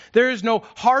Jesus. There is no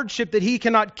hardship that he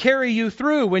cannot carry you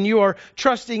through when you are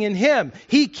trusting in him.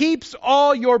 He keeps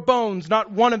all your bones.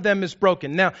 Not one of them is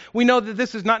broken. Now, we know that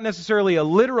this is not necessarily a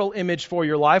literal image for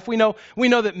your life. We know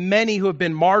that many who have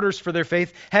been martyrs for their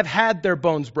faith have had their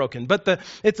bones broken. But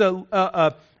it's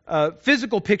a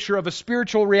physical picture of a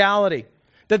spiritual reality.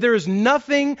 That there is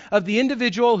nothing of the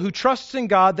individual who trusts in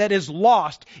God that is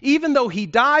lost. Even though he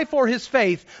die for his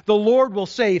faith, the Lord will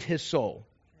save his soul.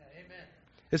 Amen.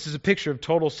 This is a picture of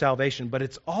total salvation, but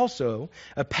it's also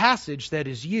a passage that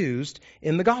is used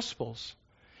in the Gospels.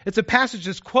 It's a passage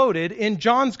that's quoted in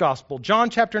John's Gospel,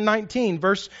 John chapter 19,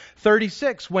 verse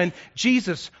 36, when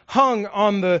Jesus hung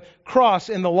on the cross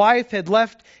and the life had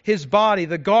left his body.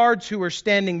 The guards who were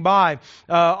standing by,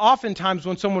 oftentimes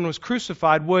when someone was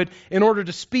crucified, would, in order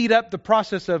to speed up the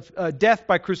process of death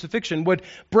by crucifixion, would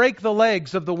break the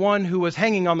legs of the one who was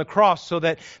hanging on the cross so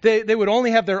that they would only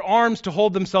have their arms to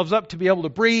hold themselves up to be able to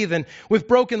breathe, and with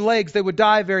broken legs they would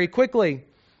die very quickly.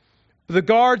 The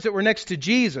guards that were next to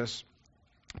Jesus,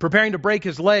 preparing to break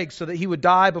his legs so that he would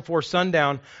die before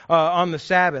sundown on the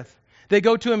Sabbath. They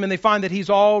go to him and they find that he's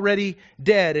already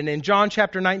dead. And in John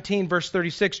chapter 19, verse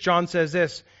 36, John says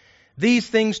this, "These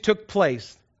things took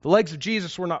place." The legs of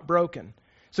Jesus were not broken,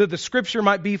 so that the scripture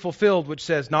might be fulfilled, which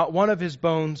says, "Not one of his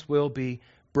bones will be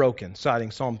broken,"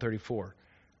 citing Psalm 34,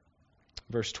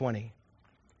 verse 20.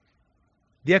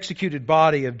 The executed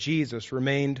body of Jesus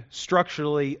remained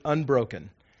structurally unbroken,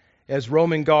 as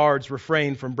Roman guards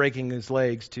refrained from breaking his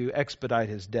legs to expedite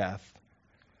his death.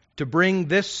 To bring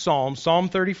this psalm, Psalm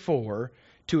 34,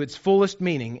 to its fullest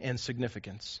meaning and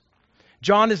significance.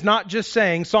 John is not just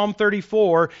saying Psalm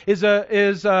 34 is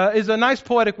a nice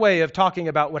poetic way of talking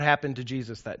about what happened to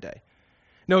Jesus that day.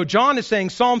 No, John is saying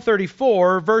Psalm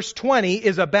 34, verse 20,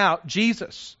 is about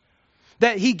Jesus.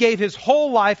 That he gave his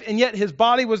whole life and yet his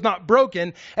body was not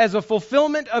broken as a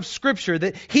fulfillment of Scripture.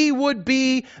 That he would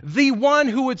be the one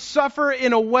who would suffer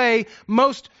in a way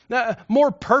more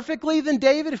perfectly than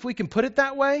David, if we can put it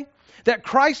that way. That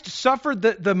Christ suffered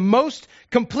the most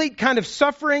complete kind of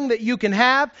suffering that you can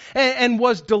have and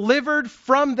was delivered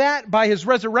from that by his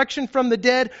resurrection from the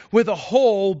dead with a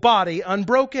whole body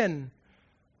unbroken.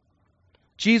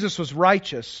 Jesus was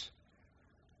righteous.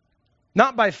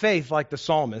 Not by faith like the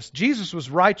psalmist. Jesus was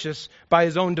righteous by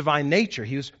his own divine nature.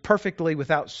 He was perfectly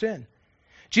without sin.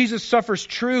 Jesus suffers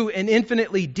true and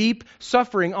infinitely deep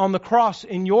suffering on the cross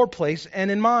in your place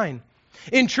and in mine.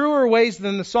 In truer ways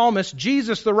than the psalmist,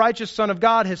 Jesus, the righteous Son of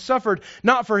God, has suffered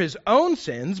not for his own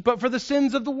sins, but for the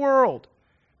sins of the world.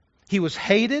 He was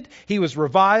hated, he was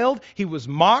reviled, he was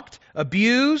mocked,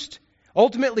 abused,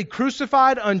 ultimately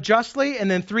crucified unjustly, and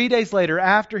then 3 days later,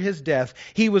 after his death,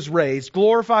 he was raised,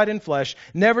 glorified in flesh,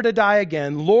 never to die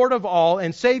again, Lord of all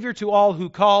and Savior to all who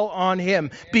call on him,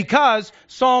 because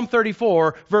Psalm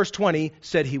 34, verse 20,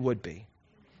 said he would be.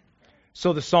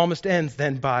 So the psalmist ends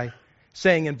then by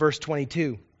saying in verse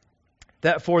 22,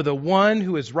 that for the one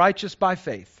who is righteous by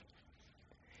faith,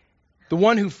 the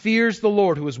one who fears the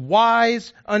Lord, who is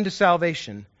wise unto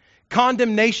salvation,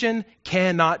 condemnation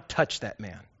cannot touch that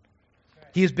man.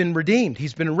 He has been redeemed.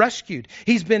 He's been rescued.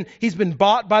 He's been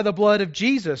bought by the blood of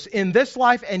Jesus in this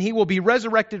life, and he will be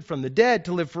resurrected from the dead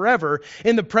to live forever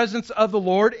in the presence of the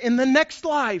Lord in the next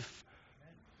life.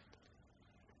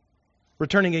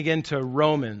 Returning again to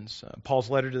Romans, Paul's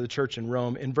letter to the church in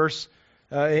Rome,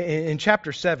 in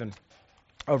chapter 7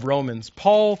 of Romans,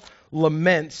 Paul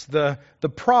laments the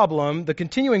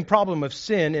continuing problem of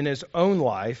sin in his own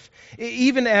life.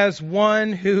 Even as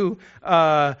one who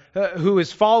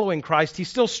is following Christ, he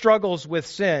still struggles with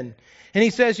sin. And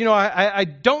he says, I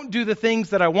don't do the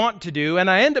things that I want to do, and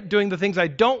I end up doing the things I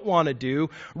don't want to do.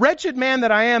 Wretched man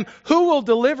that I am, who will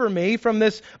deliver me from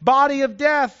this body of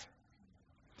death?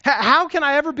 How can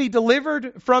I ever be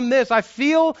delivered from this? I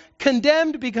feel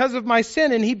condemned because of my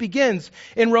sin. And he begins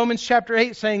in Romans chapter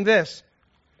 8 saying this.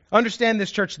 Understand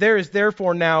this, church. There is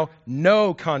therefore now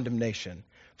no condemnation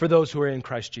for those who are in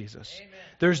Christ Jesus. Amen.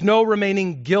 There's no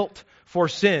remaining guilt for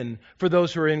sin for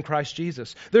those who are in Christ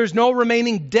Jesus. There's no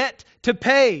remaining debt to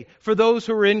pay for those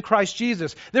who are in Christ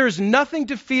Jesus. There is nothing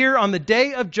to fear on the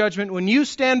day of judgment when you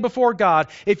stand before God.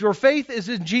 If your faith is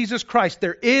in Jesus Christ,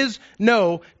 there is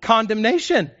no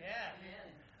condemnation. Yeah.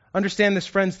 Understand this,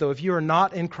 friends, though. If you are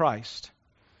not in Christ,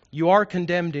 you are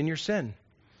condemned in your sin.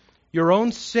 Your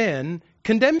own sin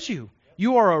condemns you.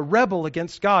 You are a rebel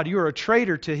against God. You are a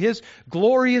traitor to His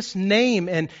glorious name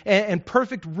and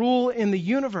perfect rule in the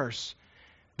universe.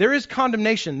 There is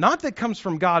condemnation, not that comes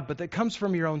from God, but that comes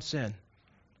from your own sin.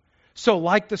 So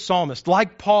like the psalmist,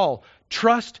 like Paul,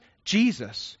 trust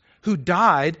Jesus, who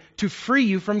died to free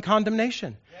you from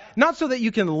condemnation. Not so that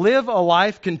you can live a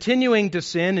life continuing to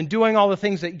sin and doing all the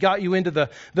things that got you into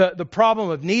the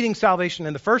problem of needing salvation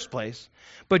in the first place,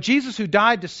 but Jesus who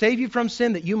died to save you from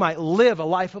sin that you might live a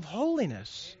life of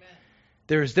holiness. Amen.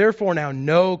 There is therefore now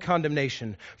no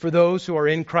condemnation for those who are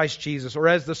in Christ Jesus. Or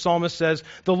as the psalmist says,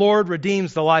 the Lord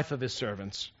redeems the life of His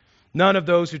servants. None of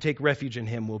those who take refuge in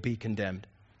Him will be condemned.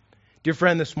 Dear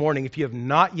friend, this morning, if you have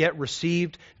not yet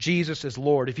received Jesus as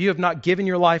Lord, if you have not given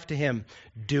your life to Him,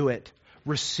 do it.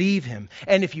 Receive Him.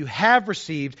 And if you have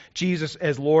received Jesus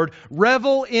as Lord,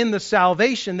 revel in the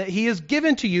salvation that He has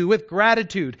given to you with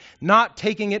gratitude, not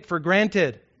taking it for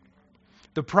granted.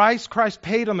 The price Christ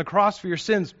paid on the cross for your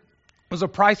sins was a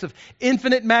price of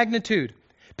infinite magnitude,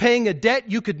 paying a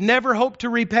debt you could never hope to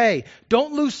repay.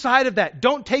 Don't lose sight of that.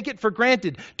 Don't take it for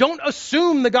granted. Don't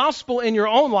assume the gospel in your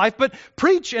own life, but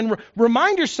preach and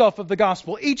remind yourself of the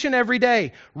gospel each and every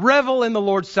day. Revel in the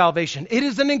Lord's salvation. It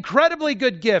is an incredibly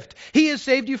good gift. He has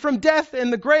saved you from death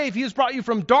and the grave. He has brought you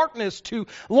from darkness to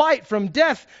light, from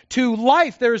death to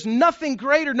life. There is nothing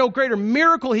greater, no greater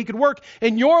miracle He could work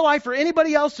in your life or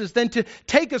anybody else's than to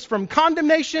take us from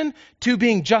condemnation to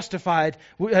being justified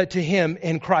to Him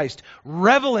in Christ.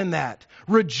 Revel in that.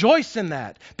 Rejoice in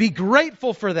that. Be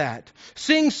grateful for that.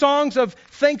 Sing songs of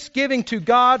thanksgiving to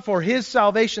God for His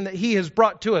salvation that He has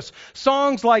brought to us.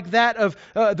 Songs like that of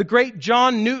the great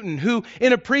John Newton, who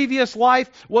in a previous life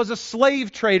was a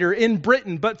slave trader in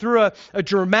Britain, but through a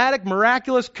dramatic,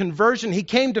 miraculous conversion, he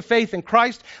came to faith in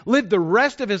Christ, lived the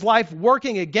rest of his life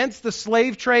working against the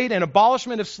slave trade and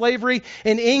abolishment of slavery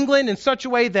in England in such a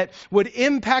way that would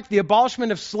impact the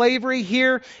abolishment of slavery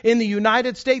here in the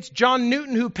United States. John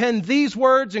Newton, who penned these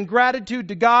words in gratitude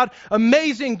to God,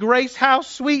 "Amazing grace, how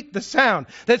sweet the sound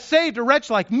that saved a wretch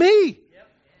like me."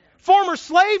 Former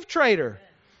slave trader,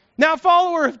 now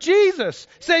follower of Jesus,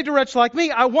 saved a wretch like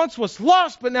me. I once was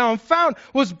lost, but now I'm found.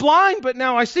 Was blind, but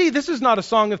now I see. This is not a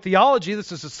song of theology.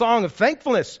 This is a song of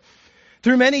thankfulness.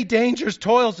 Through many dangers,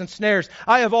 toils, and snares,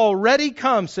 I have already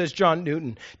come, says John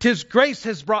Newton. 'Tis grace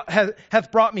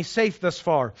hath brought me safe thus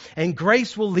far, and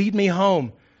grace will lead me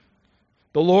home.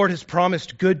 The Lord has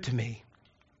promised good to me.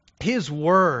 His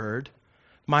word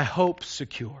my hope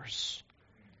secures.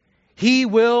 He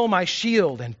will my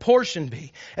shield and portion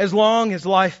be, as long as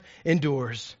life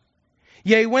endures.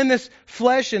 Yea, when this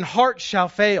flesh and heart shall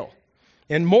fail,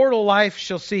 and mortal life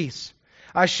shall cease,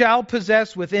 I shall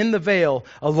possess within the veil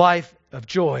a life of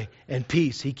joy and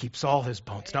peace. He keeps all His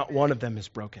bones. Not one of them is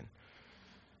broken.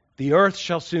 The earth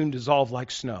shall soon dissolve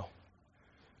like snow.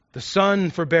 The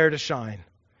sun forbear to shine.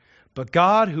 But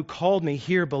God who called me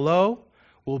here below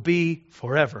will be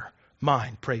forever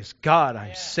mine. Praise God,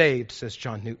 I'm saved, says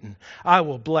John Newton. I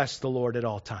will bless the Lord at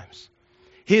all times.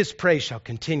 His praise shall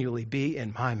continually be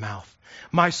in my mouth.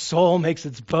 My soul makes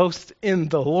its boast in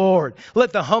the Lord.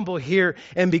 Let the humble hear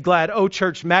and be glad. O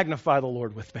church, magnify the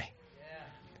Lord with me.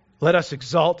 Let us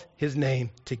exalt His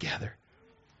name together.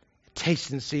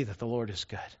 Taste and see that the Lord is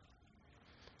good.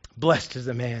 Blessed is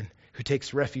the man who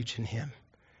takes refuge in Him.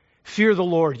 Fear the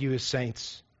Lord, you His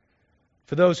saints.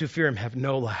 For those who fear Him have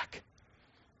no lack.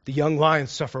 The young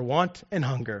lions suffer want and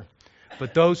hunger,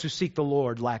 But those who seek the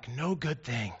Lord lack no good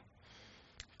thing.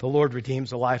 The Lord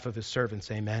redeems the life of his servants.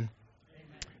 Amen.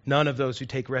 None of those who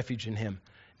take refuge in him,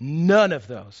 none of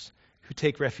those who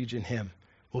take refuge in him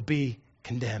will be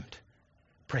condemned.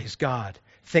 Praise God.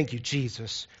 Thank you,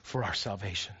 Jesus, for our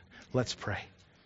salvation. Let's pray.